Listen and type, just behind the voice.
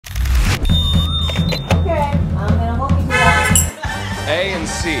A and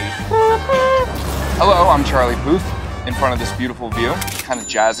C. Hello, I'm Charlie Puth in front of this beautiful view. Kind of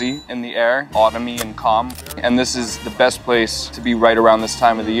jazzy in the air, autumny and calm. And this is the best place to be right around this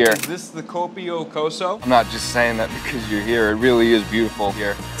time of the year. Is this the Copio Coso? I'm not just saying that because you're here. It really is beautiful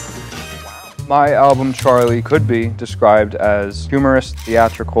here. My album, Charlie, could be described as humorous,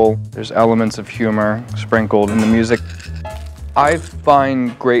 theatrical. There's elements of humor sprinkled in the music. I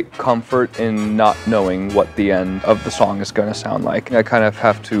find great comfort in not knowing what the end of the song is going to sound like. I kind of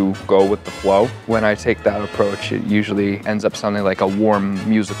have to go with the flow. When I take that approach, it usually ends up sounding like a warm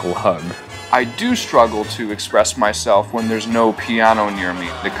musical hug. I do struggle to express myself when there's no piano near me.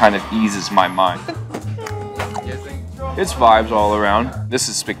 It kind of eases my mind. It's vibes all around. This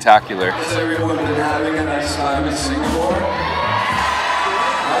is spectacular. Has everyone been having a nice time in Singapore?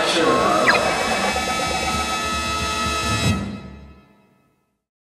 Not sure.